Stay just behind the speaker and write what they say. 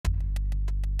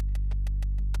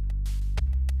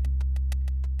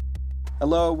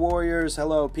Hello, warriors.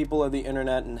 Hello, people of the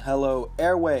internet, and hello,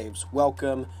 airwaves.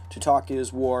 Welcome to Talk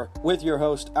Is War with your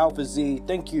host, Alpha Z.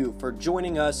 Thank you for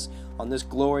joining us on this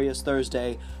glorious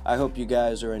Thursday. I hope you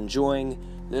guys are enjoying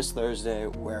this Thursday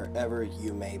wherever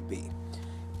you may be.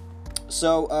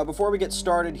 So, before we get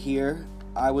started here,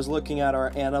 I was looking at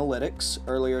our analytics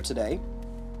earlier today,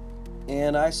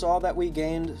 and I saw that we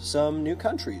gained some new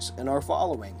countries in our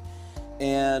following.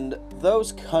 And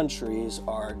those countries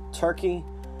are Turkey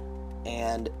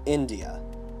and India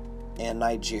and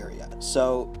Nigeria.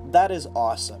 So that is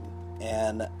awesome.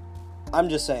 And I'm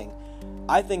just saying,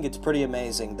 I think it's pretty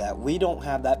amazing that we don't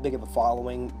have that big of a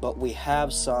following, but we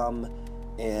have some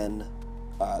in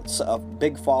a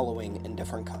big following in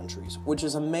different countries, which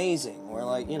is amazing. We're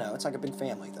like, it's like a big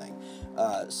family thing.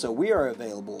 So we are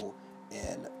available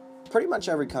in pretty much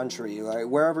every country, like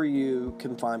wherever you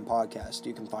can find podcasts,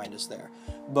 you can find us there.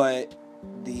 But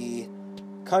the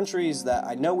countries that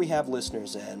I know we have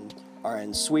listeners in are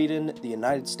in Sweden, the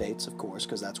United States, of course,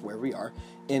 because that's where we are,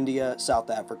 India, South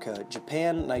Africa,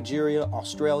 Japan, Nigeria,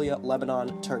 Australia,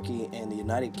 Lebanon, Turkey, and the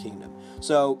United Kingdom.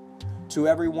 So, to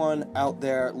everyone out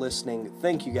there listening,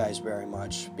 thank you guys very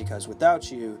much, because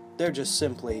without you, there just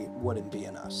simply wouldn't be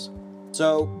an us.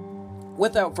 So,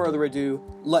 without further ado,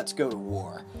 let's go to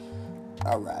war.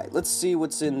 Alright, let's see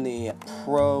what's in the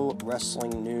pro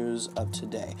wrestling news of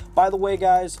today. By the way,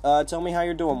 guys, tell me how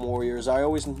you're doing, Warriors. I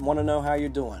always want to know how you're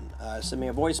doing. Send me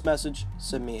a voice message,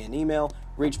 send me an email,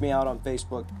 reach me out on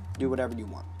Facebook, do whatever you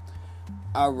want.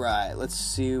 Alright, let's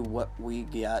see what we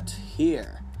got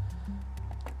here.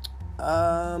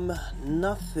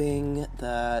 Nothing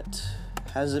that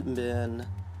hasn't been...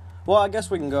 Well, I guess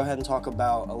we can go ahead and talk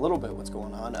about a little bit what's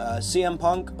going on. CM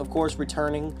Punk, of course,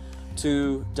 returning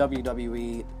to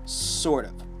WWE, sort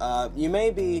of. You may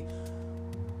be...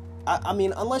 I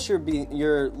mean, unless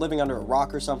you're living under a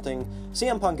rock or something,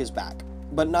 CM Punk is back,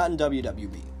 but not in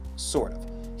WWE, sort of.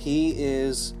 He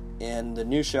is in the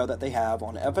new show that they have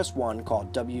on FS1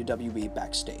 called WWE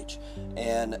Backstage,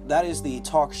 and that is the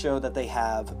talk show that they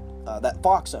have, that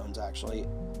Fox owns, actually,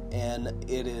 and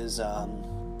it is,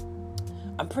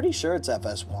 I'm pretty sure it's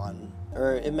FS1,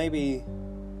 or it may be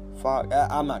Fox,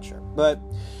 I'm not sure, but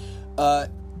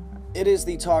it is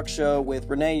the talk show with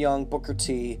Renee Young, Booker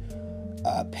T,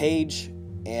 Paige,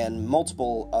 and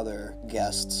multiple other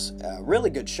guests.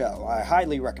 Really good show. I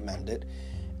highly recommend it.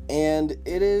 And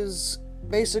it is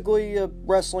basically a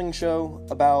wrestling show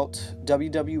about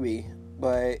WWE,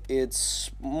 but it's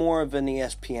more of an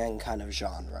ESPN kind of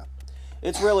genre.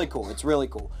 It's really cool. It's really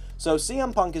cool. So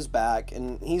CM Punk is back,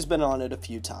 and he's been on it a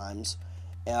few times.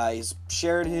 He's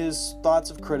shared his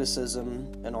thoughts of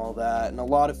criticism and all that, and a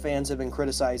lot of fans have been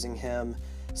criticizing him,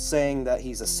 saying that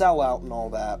he's a sellout and all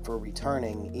that for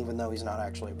returning, even though he's not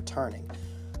actually returning.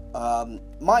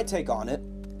 My take on it,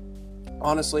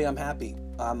 honestly, I'm happy.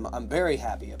 I'm very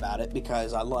happy about it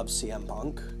because I love CM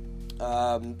Punk.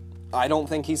 I don't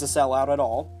think he's a sellout at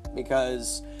all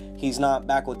because he's not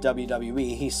back with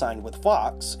WWE. He signed with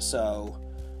Fox, so...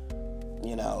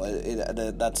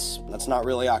 that's not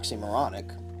really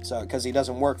oxymoronic. So, because he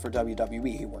doesn't work for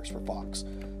WWE, he works for Fox.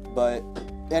 But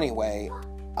anyway,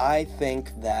 I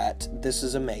think that this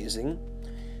is amazing,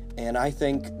 and I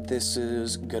think this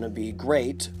is going to be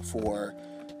great for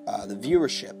the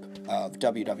viewership of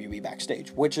WWE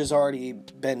Backstage, which has already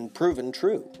been proven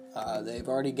true. They've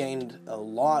already gained a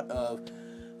lot of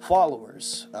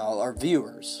followers, or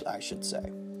viewers, I should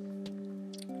say.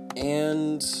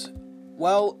 And...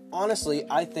 well, honestly,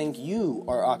 I think you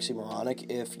are oxymoronic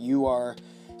if you are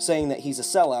saying that he's a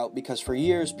sellout, because for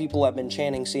years people have been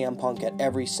chanting CM Punk at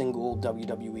every single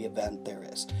WWE event there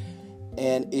is.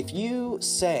 And if you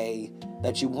say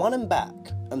that you want him back,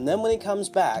 and then when he comes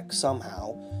back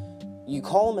somehow, you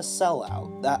call him a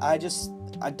sellout,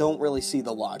 I don't really see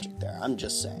the logic there. I'm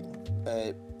just saying.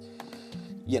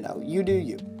 You do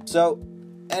you. So,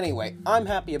 anyway, I'm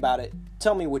happy about it.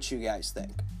 Tell me what you guys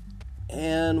think.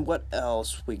 And what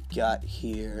else we got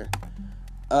here?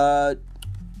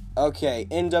 Okay,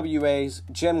 NWA's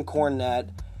Jim Cornette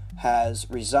has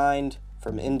resigned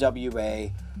from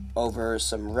NWA over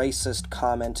some racist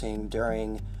commenting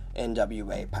during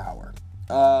NWA Power.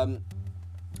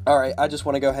 Alright, I just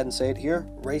want to go ahead and say it here.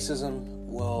 Racism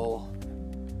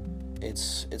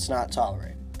it's not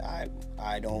tolerated. I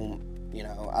don't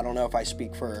know if I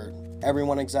speak for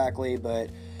everyone exactly, but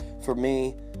for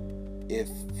me, if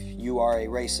you are a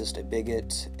racist, a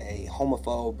bigot, a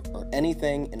homophobe, or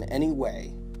anything in any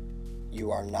way,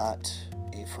 you are not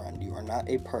a friend. You are not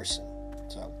a person.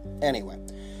 So, anyway.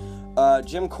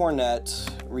 Jim Cornette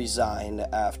resigned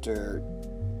after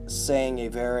saying a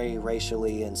very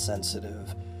racially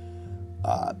insensitive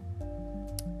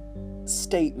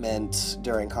statement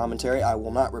during commentary. I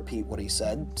will not repeat what he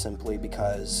said, simply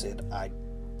because I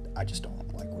just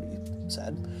don't like what he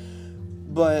said.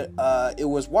 But it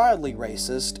was wildly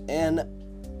racist, and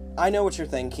I know what you're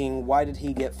thinking. Why did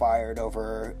he get fired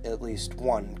over at least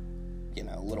one,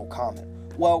 little comment?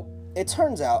 Well, it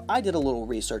turns out I did a little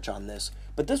research on this,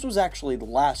 but this was actually the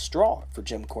last straw for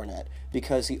Jim Cornette,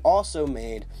 because he also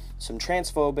made some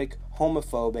transphobic,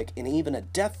 homophobic, and even a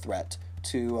death threat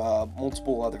to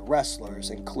multiple other wrestlers,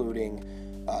 including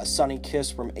Sonny Kiss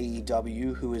from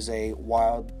AEW, who is a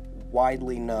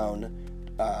widely known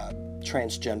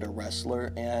transgender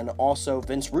wrestler, and also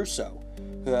Vince Russo,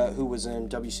 who was in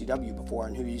WCW before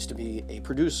and who used to be a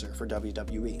producer for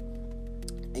WWE.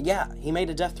 And yeah, he made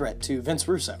a death threat to Vince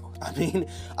Russo. I mean,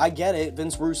 I get it.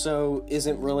 Vince Russo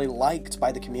isn't really liked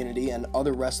by the community and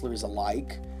other wrestlers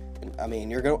alike. I mean,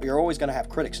 you're always going to have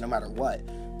critics no matter what.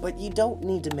 But you don't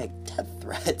need to make death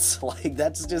threats. Like,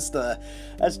 that's just a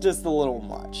little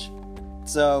much.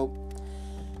 So,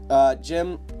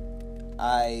 Jim,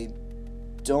 I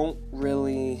don't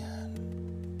really,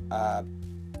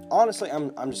 honestly,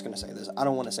 I'm just going to say this. I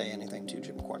don't want to say anything to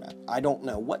Jim Cornette. I don't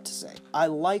know what to say. I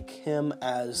like him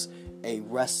as a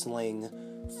wrestling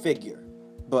figure,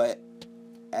 but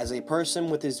as a person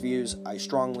with his views, I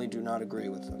strongly do not agree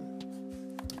with him.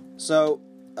 So,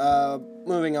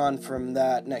 moving on from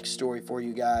that, next story for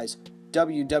you guys.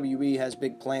 WWE has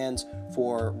big plans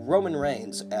for Roman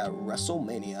Reigns at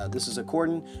WrestleMania. This is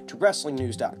according to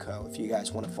WrestlingNews.co, if you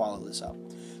guys want to follow this up.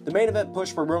 The main event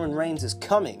push for Roman Reigns is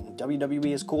coming.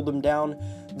 WWE has cooled him down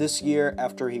this year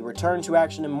after he returned to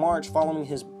action in March following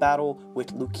his battle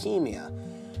with leukemia.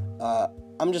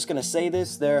 I'm just going to say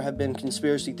this. There have been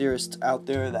conspiracy theorists out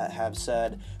there that have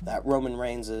said that Roman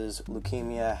Reigns'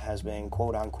 leukemia has been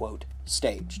quote-unquote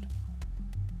staged.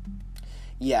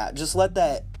 Yeah, just let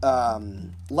that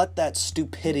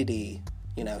stupidity,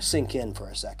 sink in for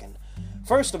a second.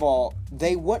 First of all,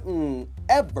 they wouldn't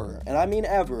ever, and I mean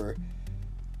ever,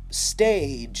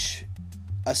 stage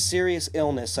a serious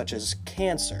illness such as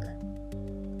cancer.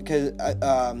 Because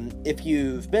if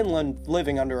you've been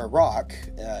living under a rock,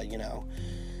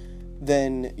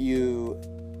 then you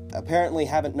apparently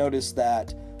haven't noticed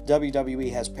that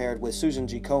WWE has paired with Susan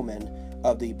G. Komen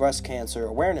of the Breast Cancer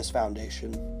Awareness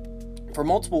Foundation for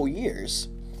multiple years,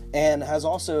 and has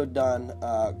also done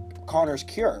Connor's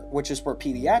Cure, which is for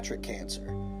pediatric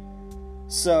cancer.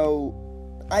 So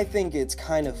I think it's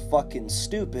kind of fucking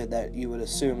stupid that you would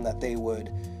assume that they would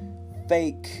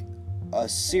fake a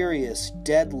serious,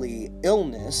 deadly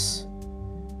illness.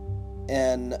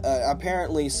 And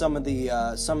apparently some of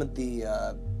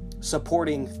the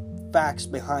supporting facts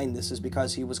behind this is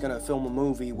because he was going to film a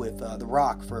movie with The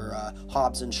Rock for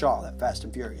Hobbs and Shaw, that Fast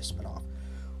and Furious spinoff.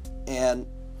 And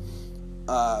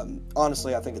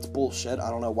honestly, I think it's bullshit. I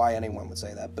don't know why anyone would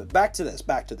say that. But back to this.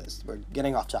 We're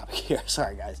getting off topic here.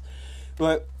 Sorry, guys.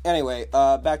 But anyway,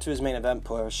 back to his main event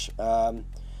push.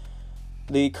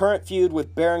 The current feud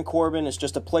with Baron Corbin is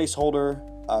just a placeholder,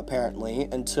 apparently,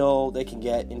 until they can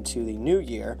get into the new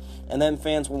year. And then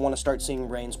fans will want to start seeing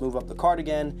Reigns move up the card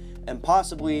again, and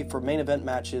possibly for main event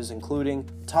matches, including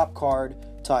top card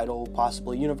title,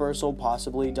 possibly Universal,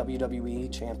 possibly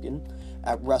WWE Champion,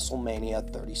 at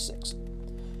WrestleMania 36.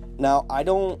 Now, I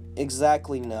don't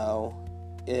exactly know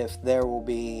if there will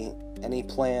be any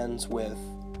plans with,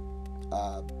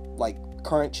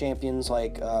 current champions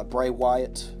like Bray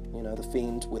Wyatt, the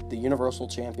Fiend, with the Universal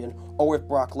Champion, or with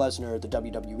Brock Lesnar, the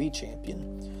WWE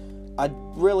Champion. I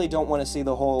really don't want to see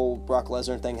the whole Brock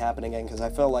Lesnar thing happen again, because I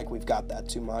feel like we've got that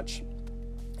too much,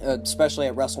 especially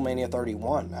at WrestleMania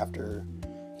 31, after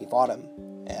he fought him,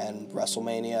 and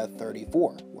WrestleMania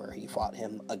 34, where he fought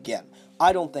him again.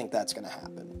 I don't think that's going to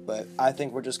happen, but I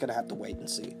think we're just going to have to wait and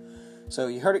see. So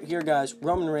you heard it here, guys.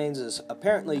 Roman Reigns is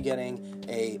apparently getting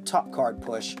a top card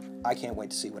push. I can't wait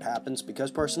to see what happens,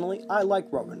 because personally, I like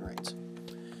Roman Reigns.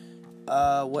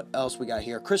 What else we got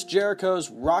here? Chris Jericho's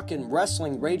Rockin'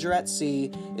 Wrestling Rager at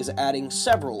Sea is adding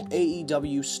several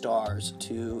AEW stars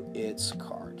to its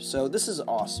card. So this is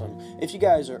awesome. If you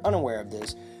guys are unaware of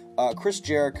this, Chris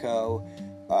Jericho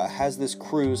has this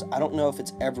cruise. I don't know if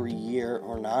it's every year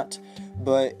or not,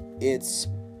 but it's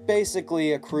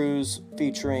basically a cruise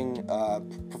featuring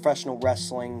professional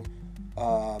wrestling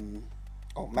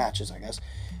matches, I guess,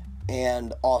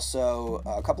 and also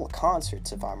a couple of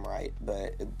concerts, if I'm right,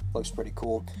 but it looks pretty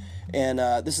cool. And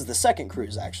this is the second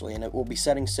cruise, actually, and it will be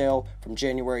setting sail from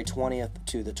January 20th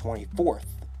to the 24th,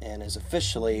 and is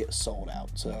officially sold out.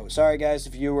 So, sorry guys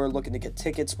if you were looking to get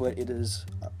tickets, but it is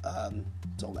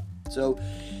sold out. So,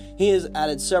 he has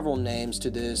added several names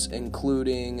to this,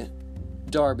 including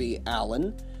Darby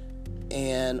Allin,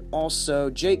 And also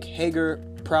Jake Hager,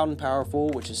 Proud and Powerful,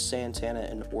 which is Santana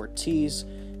and Ortiz.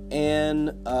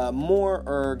 And more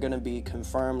are going to be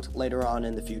confirmed later on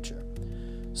in the future.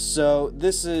 So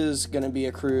this is going to be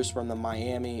a cruise from This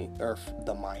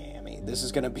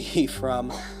is going to be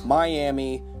from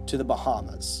Miami to the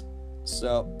Bahamas.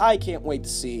 So I can't wait to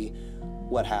see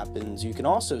what happens. You can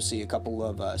also see a couple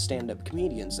of stand-up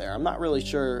comedians there. I'm not really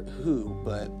sure who,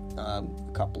 but a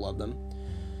couple of them.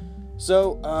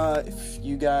 So if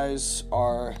you guys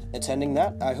are attending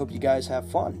that, I hope you guys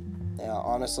have fun.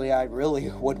 Honestly, I really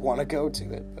would want to go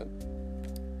to it, but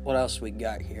what else we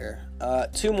got here?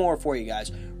 2 more for you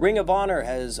guys. Ring of Honor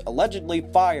has allegedly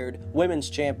fired women's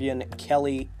champion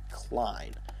Kelly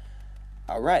Klein.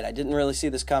 Alright, I didn't really see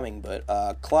this coming, but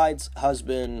Clyde's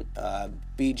husband,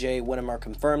 BJ Whittemore,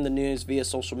 confirmed the news via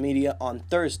social media on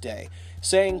Thursday,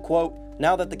 saying, quote,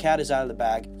 "Now that the cat is out of the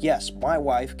bag, yes, my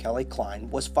wife, Kelly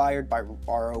Klein, was fired by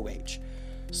ROH.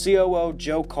 COO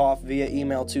Joe Koff via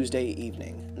email Tuesday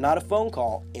evening. Not a phone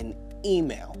call, an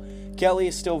email. Kelly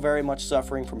is still very much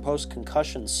suffering from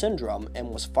post-concussion syndrome and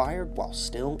was fired while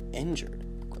still injured."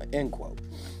 End quote.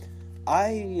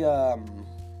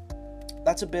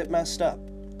 That's a bit messed up,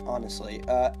 honestly.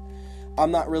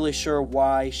 I'm not really sure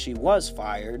why she was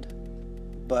fired,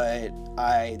 but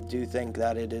I do think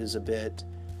that it is a bit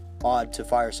odd to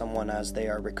fire someone as they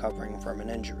are recovering from an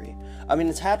injury. I mean,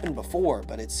 it's happened before,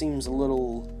 but it seems a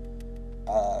little,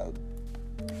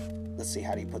 let's see,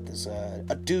 how do you put this?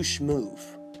 A douche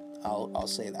move. I'll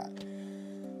say that.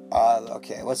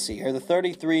 Okay, let's see here. The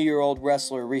 33-year-old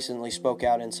wrestler recently spoke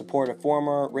out in support of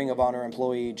former Ring of Honor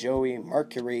employee Joey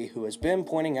Mercury, who has been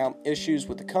pointing out issues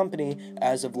with the company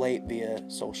as of late via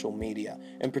social media.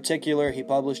 In particular, he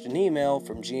published an email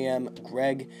from GM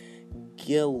Greg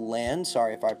Gilland,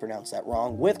 sorry if I pronounced that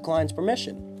wrong, with Klein's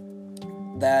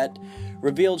permission, that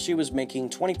revealed she was making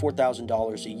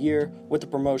 $24,000 a year with the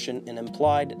promotion and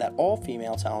implied that all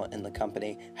female talent in the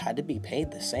company had to be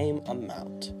paid the same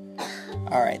amount.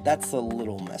 Alright, that's a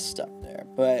little messed up there.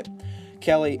 But,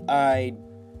 Kelly,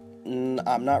 I'm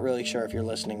not really sure if you're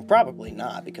listening. Probably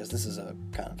not, because this is a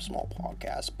kind of small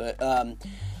podcast. But,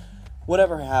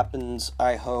 whatever happens,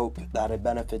 I hope that it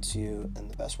benefits you in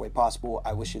the best way possible.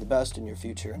 I wish you the best in your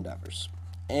future endeavors.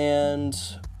 And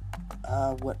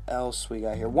what else we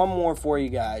got here? One more for you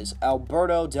guys.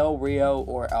 Alberto Del Rio,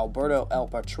 or Alberto El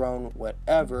Patron,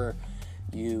 whatever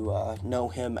you know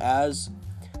him as,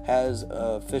 has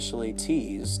officially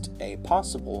teased a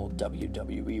possible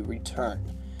WWE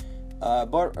return.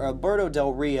 Alberto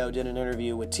Del Rio did an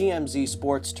interview with TMZ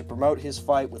Sports to promote his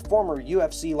fight with former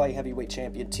UFC light heavyweight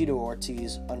champion Tito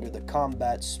Ortiz under the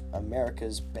Combat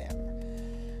Americas banner.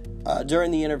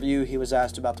 During the interview, he was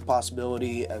asked about the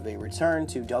possibility of a return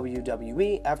to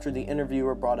WWE after the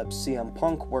interviewer brought up CM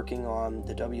Punk working on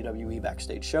the WWE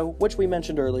Backstage show, which we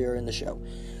mentioned earlier in the show.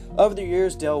 Over the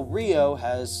years, Del Rio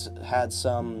has had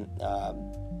some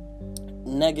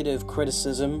negative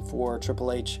criticism for Triple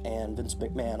H and Vince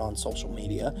McMahon on social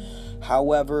media.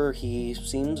 However, he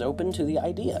seems open to the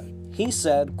idea. He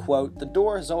said, quote, "The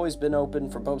door has always been open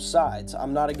for both sides.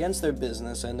 I'm not against their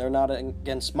business, and they're not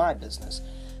against my business.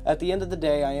 At the end of the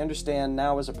day, I understand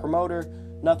now as a promoter,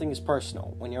 nothing is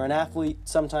personal. When you're an athlete,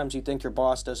 sometimes you think your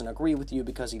boss doesn't agree with you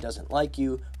because he doesn't like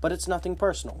you, but it's nothing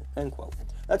personal," end quote.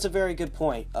 That's a very good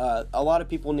point. A lot of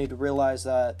people need to realize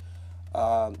that,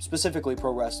 specifically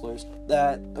pro wrestlers,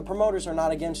 that the promoters are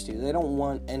not against you. They don't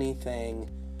want anything,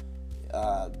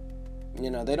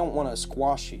 they don't want to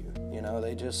squash you.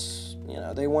 They just,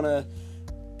 they want to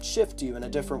shift you in a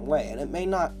different way. And it may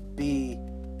not be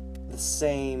the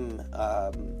same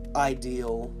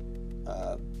ideal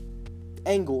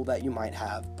angle that you might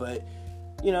have, but,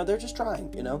 they're just trying,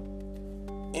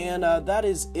 And that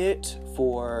is it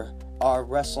for our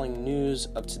wrestling news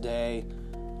of today.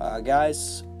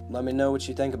 Guys, let me know what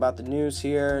you think about the news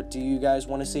here. Do you guys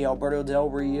want to see Alberto Del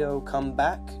Rio come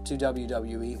back to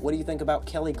WWE? What do you think about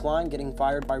Kelly Klein getting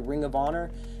fired by Ring of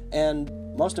Honor? And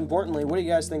most importantly, what do you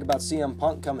guys think about CM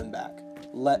Punk coming back?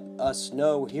 Let us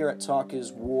know here at Talk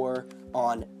Is War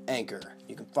on Anchor.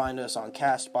 You can find us on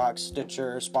Castbox,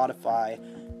 Stitcher, Spotify,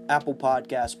 Apple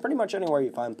Podcasts, pretty much anywhere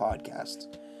you find podcasts.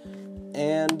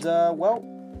 And,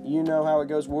 you know how it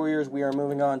goes, Warriors. We are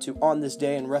moving on to On This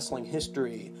Day in Wrestling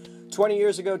History. 20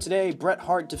 years ago today, Bret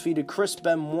Hart defeated Chris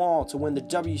Benoit to win the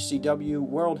WCW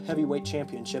World Heavyweight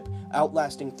Championship,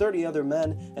 outlasting 30 other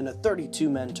men in a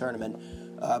 32-man tournament.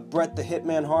 Bret the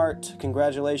Hitman Hart,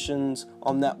 congratulations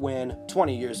on that win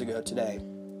 20 years ago today.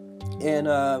 And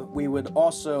we would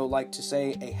also like to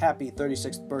say a happy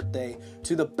 36th birthday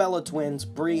to the Bella Twins,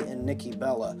 Brie and Nikki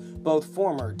Bella, both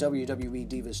former WWE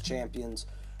Divas champions.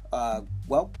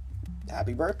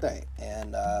 happy birthday.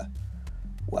 And, I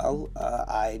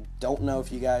don't know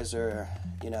if you guys are,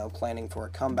 planning for a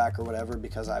comeback or whatever,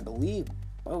 because I believe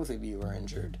both of you are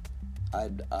injured.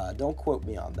 Don't quote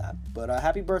me on that, but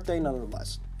happy birthday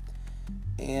nonetheless.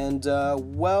 And,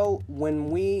 when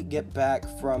we get back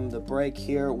from the break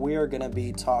here, we are going to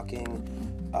be talking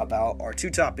about our two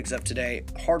topics of today,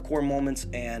 hardcore moments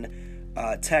and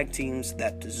tag teams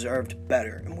that deserved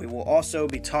better. And we will also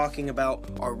be talking about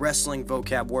our wrestling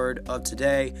vocab word of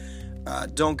today.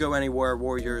 Don't go anywhere,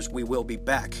 Warriors. We will be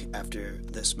back after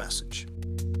this message.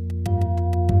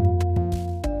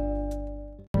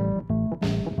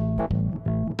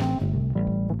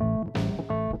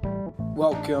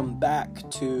 Welcome back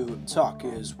to Talk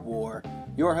is War.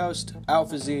 Your host,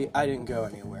 Alpha Z. I didn't go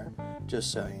anywhere,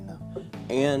 just so you know.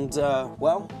 And,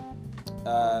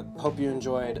 hope you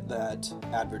enjoyed that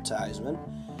advertisement.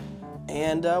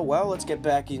 And, let's get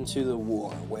back into the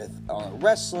war with our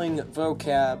wrestling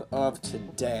vocab of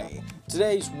today.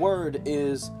 Today's word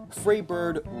is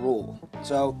Freebird Rule.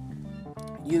 So,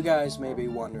 you guys may be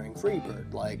wondering,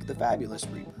 Freebird, like the Fabulous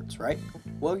Freebirds, right?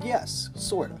 Well, yes,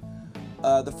 sort of.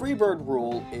 The Freebird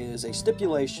Rule is a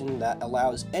stipulation that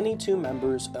allows any two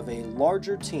members of a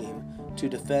larger team to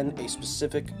defend a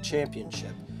specific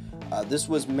championship. This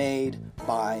was made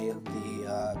by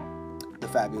the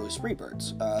Fabulous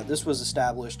Freebirds. This was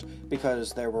established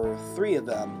because there were 3 of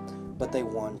them, but they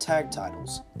won tag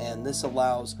titles, and this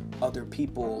allows other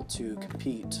people to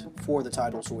compete for the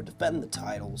titles or defend the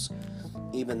titles,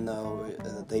 even though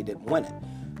they didn't win it.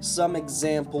 Some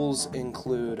examples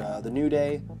include the New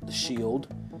Day, the Shield,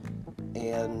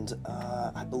 and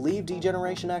I believe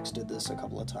D-Generation X did this a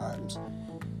couple of times.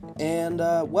 And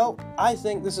I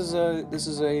think this is a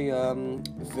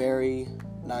very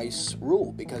nice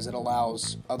rule, because it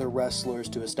allows other wrestlers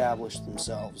to establish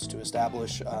themselves, to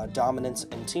establish dominance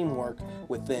and teamwork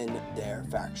within their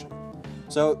faction.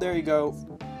 So there you go.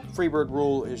 Freebird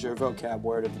Rule is your vocab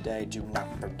word of the day. Do not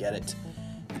forget it.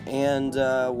 And,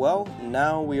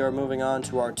 now we are moving on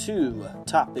to our 2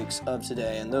 topics of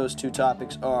today, and those 2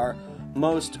 topics are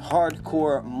most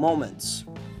hardcore moments.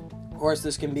 Of course,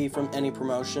 this can be from any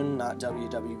promotion, not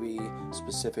WWE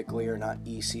specifically, or not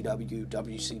ECW,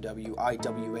 WCW,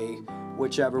 IWA,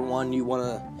 whichever one you want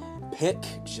to pick.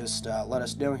 Just let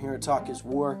us know here at Talk is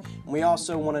War. And we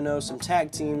also want to know some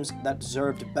tag teams that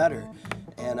deserved better.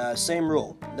 And same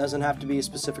rule, doesn't have to be a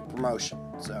specific promotion,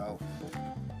 so...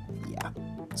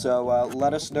 So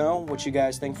let us know what you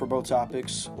guys think for both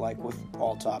topics, like with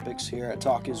all topics here at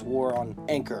Talk is War on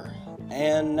Anchor.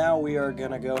 And now we are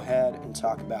going to go ahead and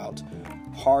talk about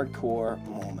hardcore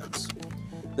moments.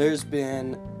 There's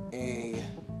been a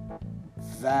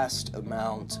vast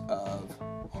amount of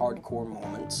hardcore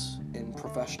moments in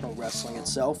professional wrestling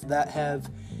itself that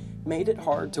have made it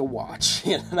hard to watch.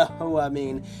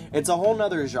 It's a whole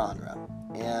nother genre.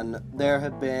 And there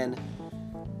have been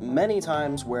many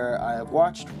times where I have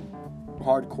watched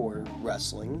hardcore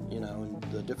wrestling, and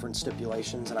the different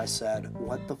stipulations, and I said,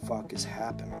 what the fuck is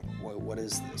happening? What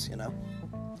is this,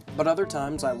 But other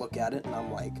times I look at it and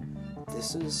I'm like,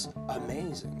 this is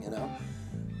amazing,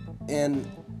 And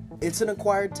it's an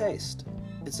acquired taste.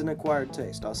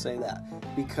 I'll say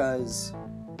that. Because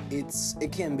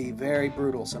it can be very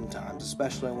brutal sometimes,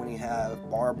 especially when you have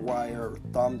barbed wire or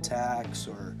thumbtacks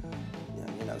or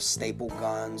staple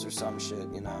guns or some shit,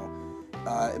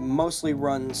 It mostly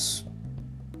runs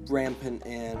rampant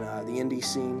in the indie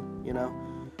scene,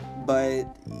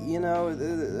 But,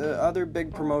 the other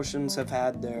big promotions have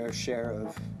had their share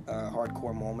of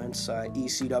hardcore moments.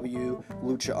 ECW,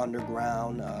 Lucha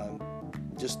Underground,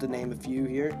 just to name a few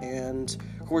here. And,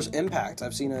 of course, Impact.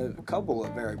 I've seen a couple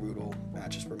of very brutal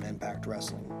matches from Impact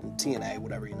Wrestling. TNA,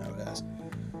 whatever you know it as.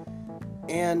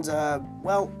 And,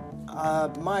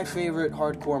 my favorite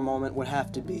hardcore moment would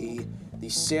have to be the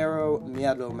Cero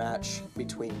Miedo match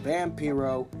between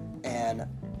Vampiro and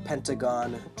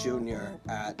Pentagon Jr.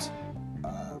 at,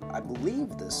 I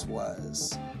believe this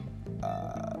was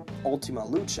Ultima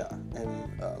Lucha and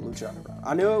Lucha Underground.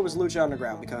 I knew it was Lucha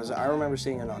Underground because I remember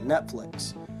seeing it on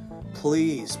Netflix.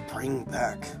 Please bring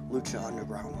back Lucha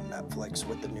Underground on Netflix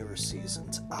with the newer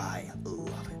seasons. I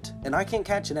love it. And I can't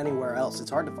catch it anywhere else. It's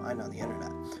hard to find on the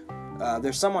internet.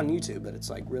 There's some on YouTube, but it's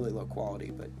like really low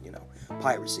quality, but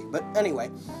piracy. But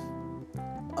anyway,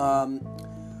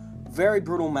 very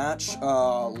brutal match.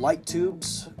 Light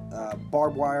tubes,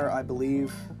 barbed wire, I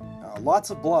believe.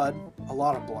 Lots of blood, a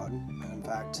lot of blood, in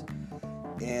fact.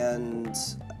 And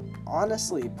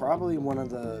honestly, probably one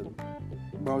of the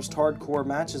most hardcore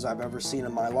matches I've ever seen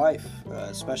in my life,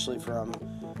 especially from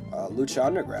Lucha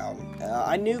Underground.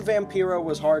 I knew Vampiro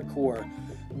was hardcore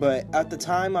But at the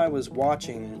time I was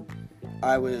watching,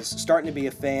 I was starting to be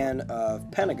a fan of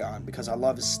Pentagon because I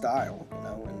love his style,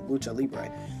 in Lucha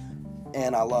Libre.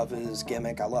 And I love his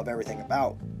gimmick. I love everything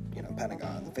about,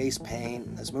 Pentagon. The face paint,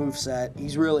 and his moveset.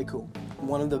 He's really cool.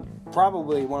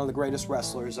 Probably one of the greatest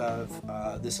wrestlers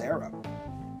of this era.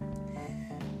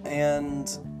 And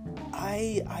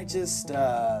I just,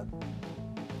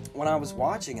 when I was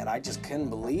watching it, I just couldn't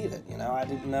believe it, I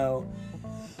didn't know,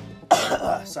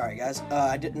 sorry guys,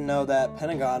 I didn't know that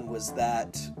Pentagon was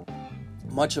that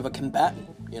much of a combatant,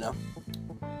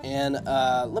 And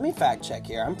let me fact check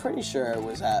here. I'm pretty sure it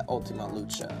was at Ultima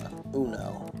Lucha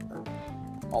Uno, or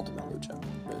Ultima Lucha.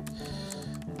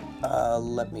 But,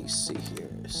 let me see here.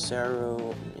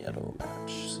 Cerro Miedo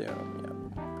match. Cerro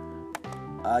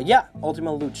Miedo. Yeah,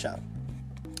 Ultima Lucha.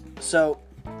 So,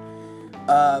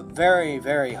 very,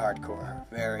 very hardcore.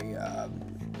 Very,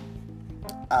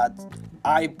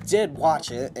 I did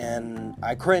watch it, and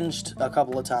I cringed a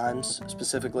couple of times,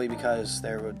 specifically because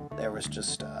there was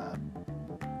just a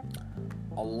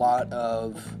lot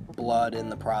of blood in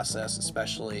the process,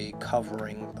 especially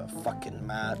covering the fucking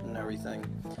mat and everything.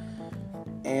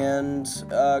 And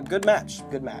good match,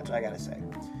 I gotta say.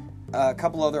 A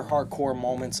couple other hardcore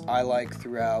moments I like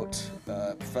throughout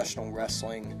professional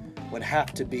wrestling would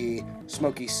have to be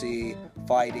Smokey C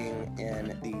fighting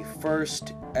in the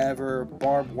first ever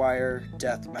barbed wire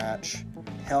death match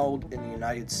held in the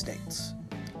United States.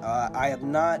 I have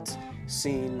not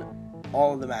seen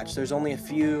all of the match. There's only a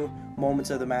few moments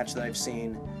of the match that I've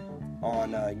seen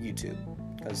on YouTube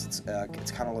because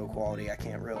it's kind of low quality. I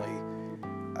can't really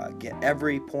get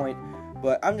every point,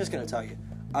 but I'm just gonna tell you,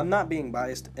 I'm not being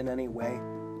biased in any way,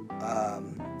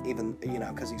 even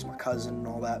because he's my cousin and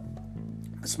all that.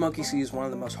 Smokey C is one of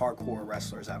the most hardcore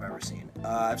wrestlers I've ever seen.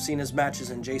 I've seen his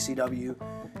matches in JCW,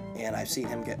 and I've seen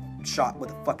him get shot with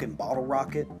a fucking bottle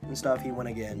rocket and stuff. He went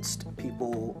against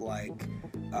people like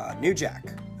New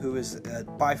Jack, who is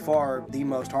by far the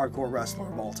most hardcore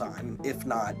wrestler of all time, if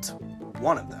not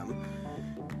one of them.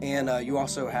 And you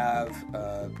also have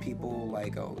people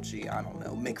like,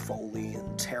 Mick Foley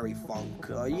and Terry Funk,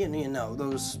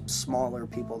 those smaller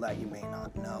people that you may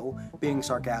not know, being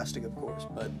sarcastic, of course,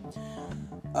 but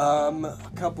a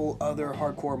couple other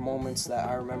hardcore moments that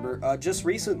I remember. Just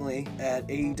recently at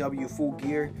AEW Full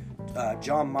Gear,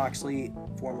 Jon Moxley,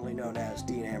 formerly known as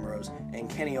Dean Ambrose, and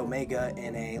Kenny Omega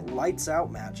in a lights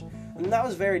out match. And that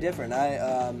was very different.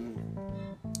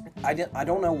 I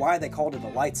don't know why they called it a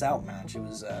lights out match. It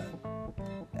was,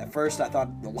 at first I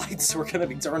thought the lights were going to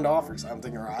be turned off or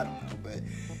something, or I don't know, but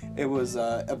it was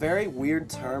a very weird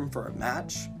term for a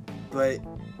match, but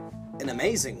an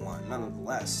amazing one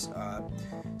nonetheless.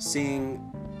 Seeing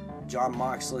Jon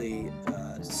Moxley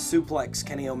suplex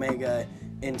Kenny Omega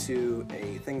into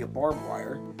a thing of barbed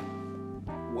wire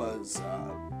was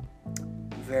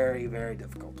very, very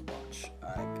difficult to watch.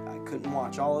 I couldn't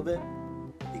watch all of it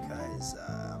because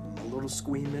I'm a little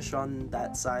squeamish on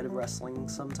that side of wrestling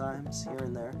sometimes, here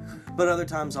and there. But other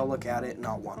times I'll look at it and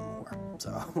I'll want more.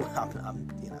 So,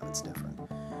 it's different.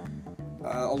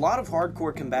 A lot of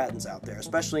hardcore combatants out there,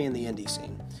 especially in the indie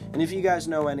scene. And if you guys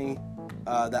know any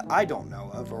that I don't know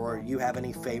of, or you have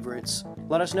any favorites,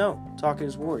 let us know. Talk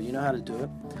is war. You know how to do it.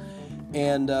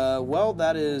 And,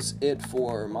 that is it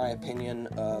for my opinion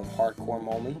of hardcore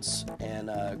moments. And,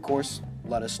 of course,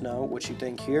 let us know what you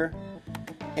think here.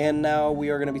 And now we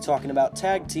are going to be talking about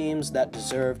tag teams that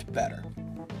deserved better.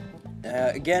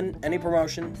 Again, any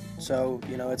promotion, so,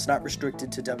 it's not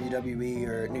restricted to WWE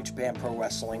or New Japan Pro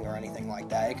Wrestling or anything like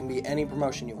that. It can be any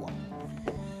promotion you want.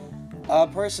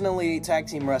 Personally, tag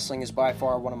team wrestling is by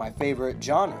far one of my favorite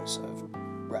genres of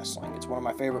wrestling. It's one of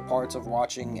my favorite parts of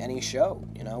watching any show,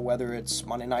 whether it's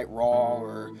Monday Night Raw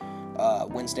or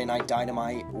Wednesday Night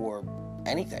Dynamite or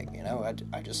anything, I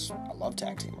love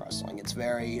tag team wrestling. It's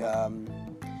very,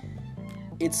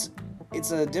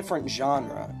 it's a different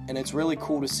genre, and it's really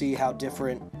cool to see how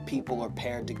different people are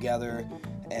paired together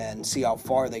and see how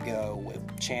far they go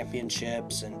with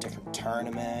championships and different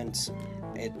tournaments.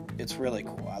 It's really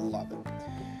cool. I love it.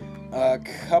 A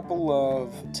couple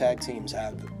of tag teams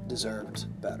have deserved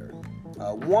better.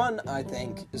 One, I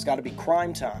think, has got to be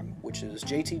Crime Time, which is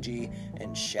JTG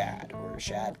and Shad, or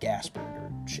Shad Gaspard,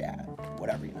 or Shad,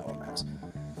 whatever you know him as.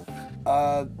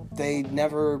 They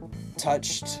never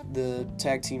touched the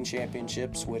tag team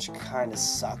championships, which kind of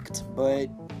sucked, but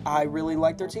I really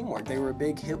liked their teamwork. They were a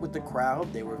big hit with the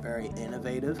crowd. They were very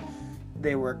innovative.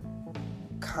 They were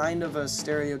kind of a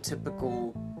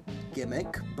stereotypical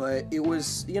gimmick, but it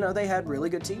was, they had really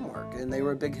good teamwork, and they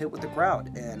were a big hit with the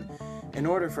crowd. And in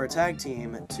order for a tag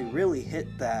team to really hit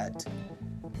that,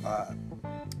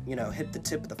 hit the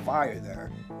tip of the fire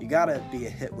there. You gotta be a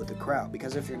hit with the crowd,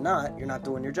 because if you're not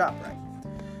doing your job right.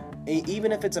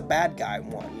 Even if it's a bad guy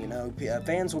one,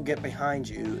 fans will get behind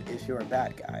you if you're a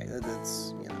bad guy.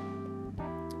 That's,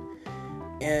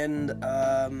 And,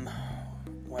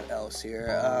 what else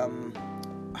here?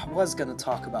 I was gonna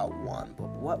talk about one, but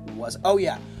what was... Oh,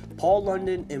 yeah. Paul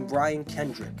London and Brian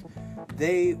Kendrick.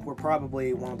 They were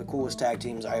probably one of the coolest tag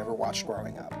teams I ever watched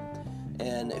growing up.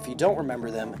 And if you don't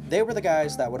remember them, they were the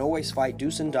guys that would always fight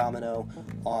Deuce and Domino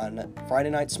on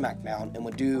Friday Night SmackDown and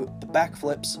would do the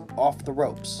backflips off the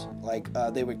ropes. Like,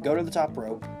 they would go to the top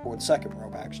rope, or the second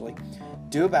rope, actually,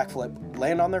 do a backflip,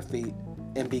 land on their feet,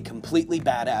 and be completely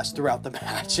badass throughout the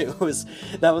match.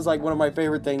 That was like one of my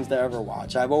favorite things to ever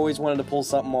watch. I've always wanted to pull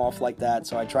something off like that,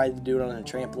 so I tried to do it on a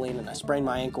trampoline, and I sprained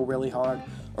my ankle really hard,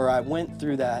 or I went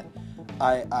through that.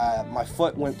 My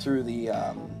foot went through the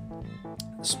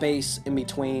space in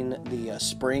between the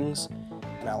springs,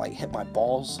 and I hit my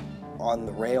balls on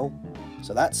the rail,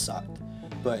 so that sucked.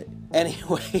 But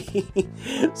anyway,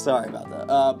 sorry about that.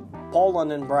 Paul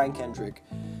London, Brian Kendrick,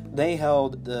 they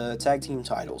held the tag team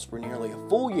titles for nearly a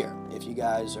full year, if you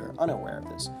guys are unaware of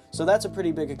this. So that's a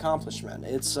pretty big accomplishment.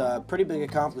 It's a pretty big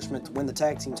accomplishment to win the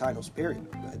tag team titles, period.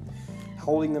 But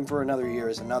holding them for another year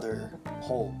is another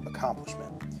whole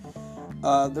accomplishment.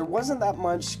 There wasn't that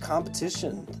much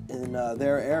competition in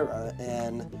their era,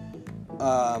 and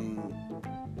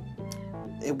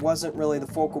it wasn't really the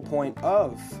focal point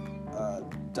of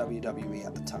WWE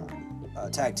at the time.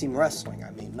 Tag team wrestling,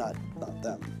 I mean, not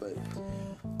them, but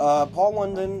Paul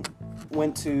London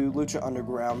went to Lucha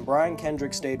Underground. Brian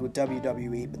Kendrick stayed with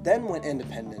WWE, but then went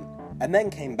independent, and then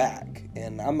came back.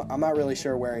 And I'm not really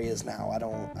sure where he is now.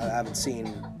 I haven't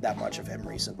seen that much of him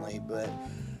recently, but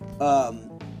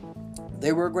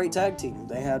they were a great tag team.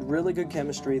 They had really good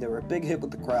chemistry. They were a big hit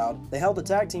with the crowd. They held the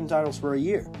tag team titles for a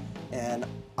year, and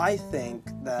I think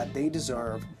that they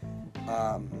deserve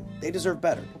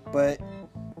better, but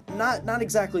not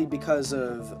exactly because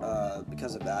of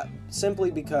that.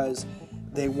 Simply because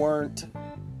they weren't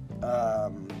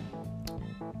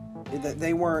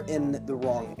in the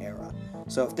wrong era.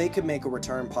 So if they could make a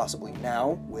return possibly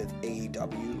now with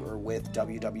AEW or with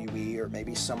WWE or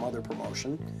maybe some other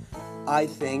promotion, I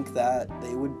think that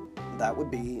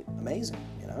would be amazing,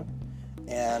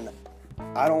 And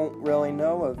I don't really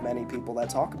know of many people that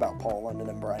talk about Paul London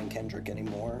and Brian Kendrick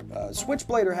anymore.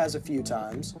 Switchblader has a few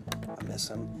times. I miss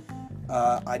him.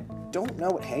 I don't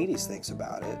know what Hades thinks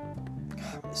about it.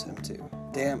 I miss him too.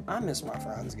 Damn, I miss my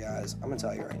friends, guys. I'm gonna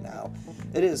tell you right now.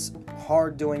 It is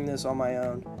hard doing this on my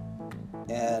own,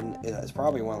 and it's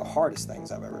probably one of the hardest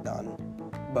things I've ever done.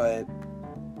 But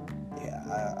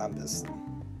yeah, I'm just...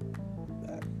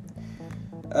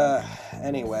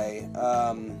 Anyway,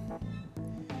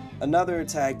 another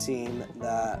tag team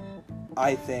that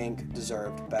I think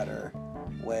deserved better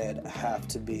would have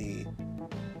to be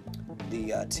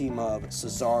the team of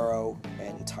Cesaro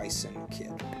and Tyson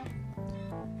Kidd.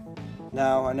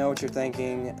 Now, I know what you're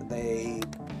thinking. They,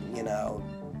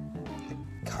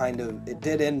 it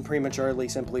did end prematurely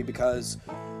simply because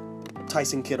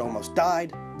Tyson Kidd almost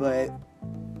died, but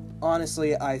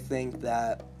honestly, I think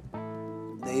that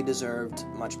they deserved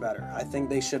much better. I think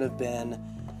they should have been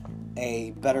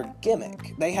a better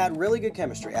gimmick. They had really good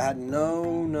chemistry. I had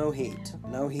no heat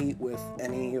with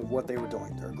any of what they were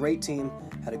doing. They're a great team,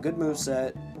 had a good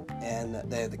moveset, and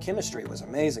the chemistry was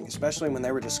amazing, especially when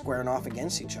they were just squaring off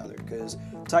against each other, because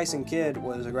Tyson Kidd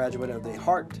was a graduate of the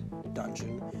Hart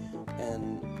Dungeon,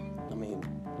 and, I mean,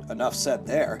 enough said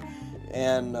there.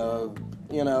 And,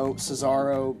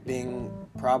 Cesaro being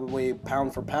probably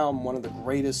pound for pound one of the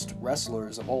greatest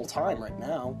wrestlers of all time right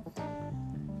now.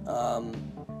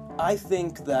 I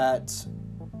think that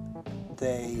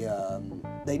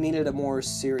they needed a more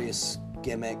serious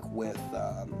gimmick with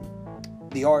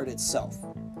the art itself.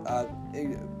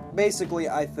 Basically,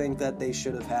 I think that they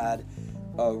should have had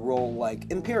a role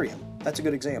like Imperium. That's a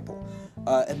good example.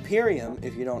 Imperium,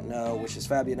 if you don't know, which is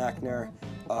Fabian Aichner,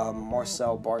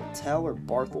 Marcel Bartel or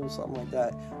Barthel, something like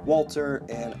that, Walter,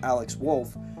 and Alex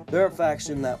Wolf. They're a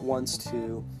faction that wants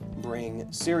to bring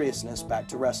seriousness back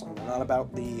to wrestling. They're not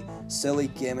about the silly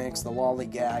gimmicks, the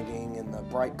lollygagging, and the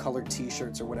bright colored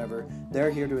t-shirts or whatever.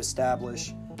 They're here to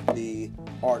establish the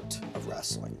art of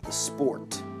wrestling, the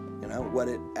sport, what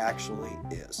it actually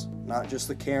is. Not just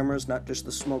the cameras, not just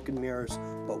the smoke and mirrors,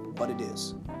 but what it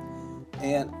is.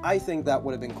 And I think that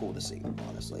would have been cool to see,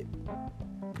 honestly.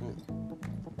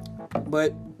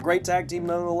 But great tag team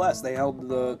nonetheless. They held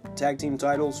the tag team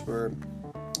titles for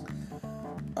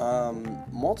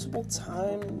multiple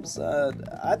times.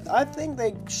 I think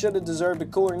they should have deserved a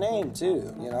cooler name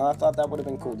too. I thought that would have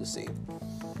been cool to see.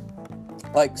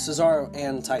 like Cesaro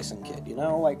and Tyson Kidd, you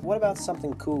know? Like, what about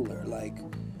something cooler? Like,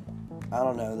 I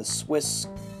don't know, the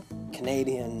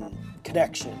Swiss-Canadian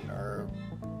connection, or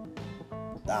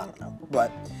I don't know.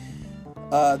 But,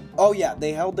 oh yeah,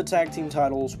 they held the tag team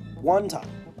titles one time.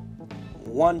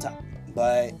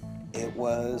 But it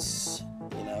was,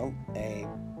 you know, a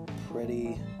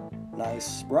pretty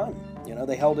nice run. You know,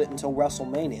 they held it until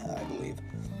WrestleMania, I believe.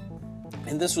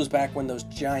 And this was back when those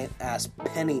giant-ass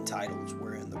penny titles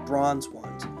were in, the bronze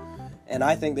ones. And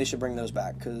I think they should bring those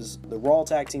back, because the Raw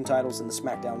Tag Team titles and the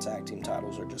SmackDown Tag Team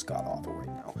titles are just god-awful right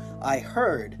now. I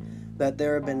heard that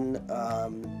there have been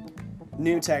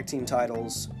new Tag Team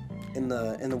titles in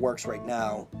the works right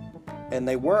now, and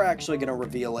they were actually going to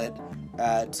reveal it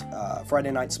at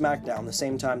Friday Night SmackDown, the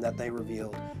same time that they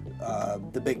revealed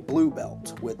the big blue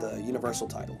belt with the Universal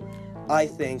title. I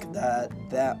think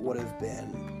that would have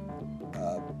been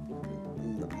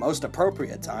the most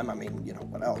appropriate time. I mean, you know,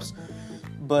 what else?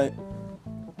 But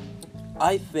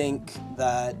I think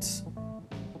that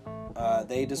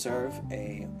they deserve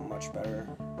a much better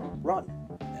run.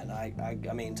 And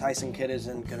I mean, Tyson Kidd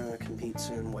isn't going to compete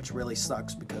soon, which really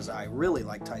sucks because I really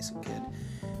like Tyson Kidd.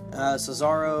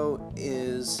 Cesaro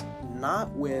is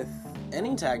not with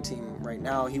any tag team right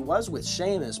now. He was with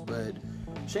Sheamus, but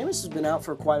Sheamus has been out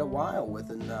for quite a while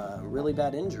with a really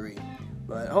bad injury.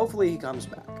 But hopefully he comes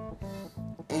back.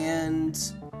 And,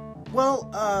 well,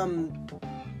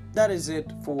 that is it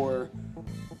for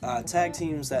tag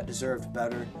teams that deserved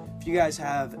better. If you guys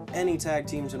have any tag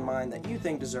teams in mind that you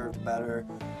think deserved better,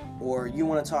 or you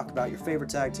want to talk about your favorite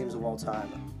tag teams of all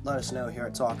time, let us know here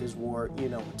at Talk is War. You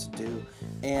know what to do.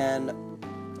 And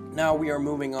now we are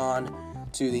moving on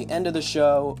to the end of the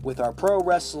show with our pro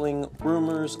wrestling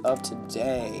rumors of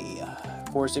today.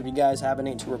 Of course, if you guys have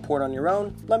any to report on your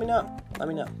own, let me know.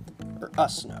 Or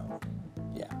us know.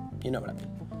 Yeah, you know what I mean.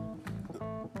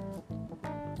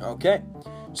 Okay,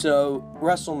 so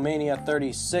WrestleMania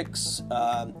 36,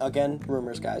 again,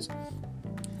 rumors, guys.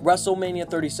 WrestleMania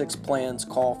 36 plans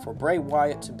call for Bray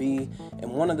Wyatt to be in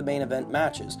one of the main event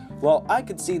matches. Well, I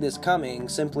could see this coming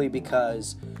simply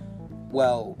because,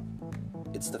 well,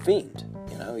 it's The Fiend.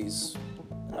 You know, he's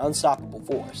an unstoppable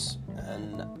force.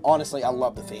 And honestly, I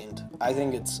love The Fiend. I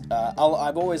think it's,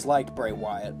 I've always liked Bray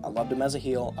Wyatt. I loved him as a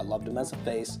heel. I loved him as a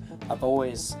face. I've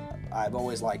always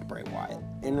liked Bray Wyatt.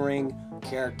 In-ring,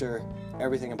 character,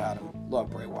 everything about him. Love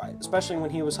Bray Wyatt. Especially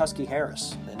when he was Husky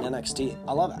Harris in NXT.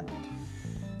 I love that.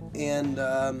 And,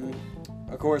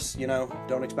 of course, you know,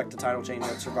 don't expect a title change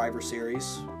at Survivor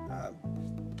Series.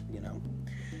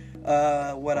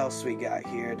 What else we got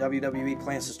here? WWE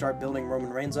plans to start building Roman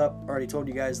Reigns up. Already told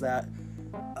you guys that.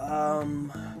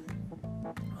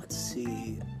 Let's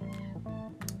see.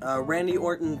 Randy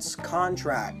Orton's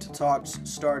contract talks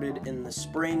started in the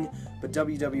spring, but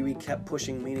WWE kept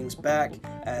pushing meetings back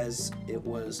as it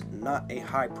was not a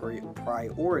high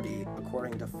priority,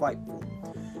 according to Fightful.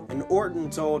 And Orton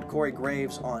told Corey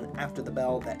Graves on After the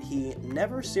Bell that he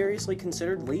never seriously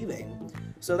considered leaving.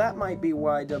 So that might be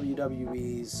why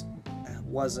WWE's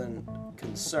wasn't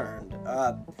concerned.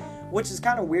 Which is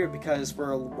kind of weird because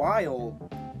for a while,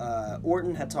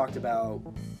 Orton had talked about,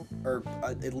 or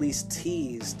at least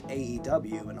teased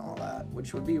AEW and all that,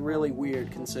 which would be really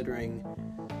weird considering,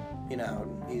 you know,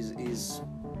 he's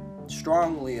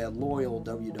strongly a loyal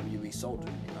WWE soldier,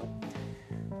 you know.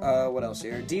 What else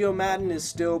here? Dio Madden is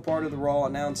still part of the Raw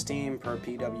announce team per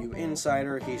PW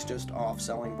Insider. He's just off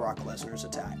selling Brock Lesnar's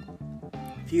attack.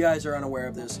 If you guys are unaware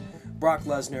of this, Brock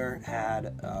Lesnar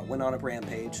had went on a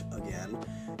rampage again,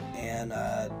 and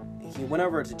he went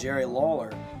over to Jerry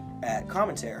Lawler at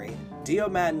commentary. Dio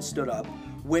Madden stood up,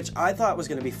 which I thought was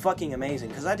going to be fucking amazing,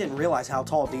 because I didn't realize how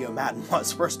tall Dio Madden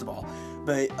was, first of all.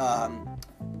 But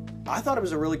I thought it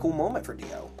was a really cool moment for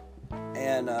Dio.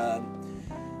 And,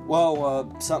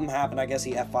 something happened. I guess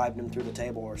he F5'd him through the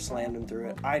table or slammed him through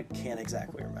it. I can't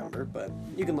exactly remember, but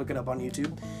you can look it up on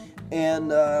YouTube.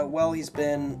 And, he's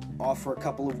been off for a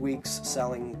couple of weeks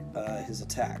selling his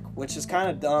attack, which is kind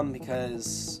of dumb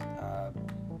because,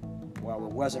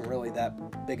 it wasn't really that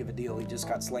big of a deal. He just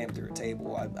got slammed through a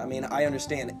table. I mean, I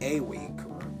understand a week,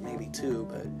 or maybe 2,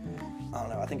 but I don't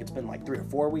know. I think it's been like 3 or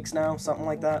 4 weeks now, something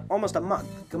like that. Almost a month.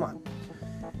 Come on.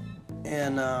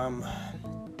 And,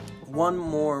 one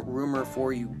more rumor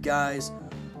for you guys.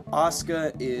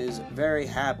 Asuka is very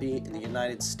happy in the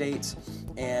United States,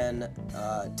 and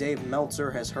Dave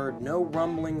Meltzer has heard no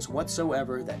rumblings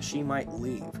whatsoever that she might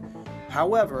leave.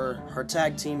 However, her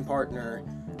tag team partner,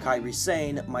 Kairi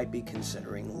Sane, might be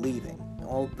considering leaving.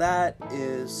 Well, that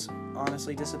is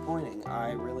honestly disappointing.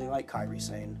 I really like Kairi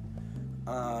Sane.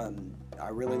 I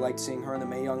really liked seeing her in the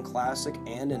Mae Young Classic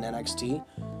and in NXT.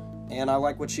 And I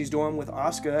like what she's doing with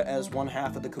Asuka as one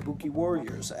half of the Kabuki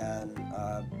Warriors and,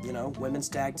 women's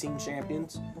tag team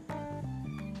champions.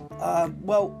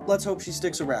 Well, let's hope she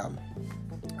sticks around.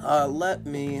 Let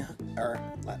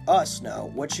us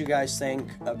know what you guys think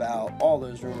about all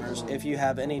those rumors. If you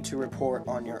have any to report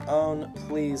on your own,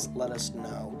 please let us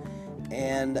know.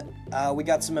 And we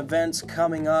got some events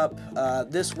coming up.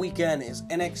 This weekend is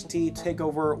NXT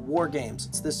TakeOver War Games.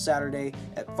 It's this Saturday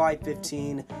at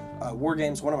 5:15. War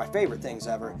Games, one of my favorite things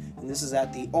ever. And this is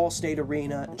at the Allstate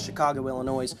Arena in Chicago,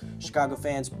 Illinois. Chicago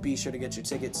fans, be sure to get your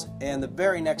tickets. And the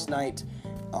very next night,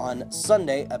 on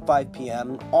Sunday at 5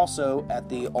 p.m., also at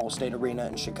the Allstate Arena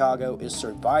in Chicago, is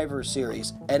Survivor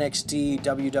Series. NXT,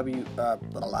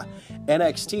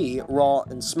 NXT, Raw,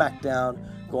 and SmackDown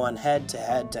going head to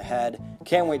head to head.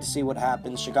 Can't wait to see what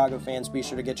happens. Chicago fans, be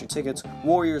sure to get your tickets.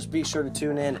 Warriors, be sure to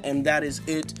tune in. And that is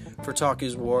it for Talk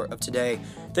Is War of today.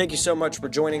 Thank you so much for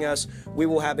joining us. We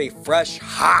will have a fresh,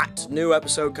 hot new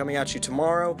episode coming at you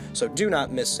tomorrow, so do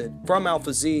not miss it. From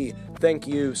Alpha Z, thank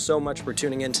you so much for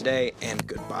tuning in today, and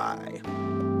goodbye.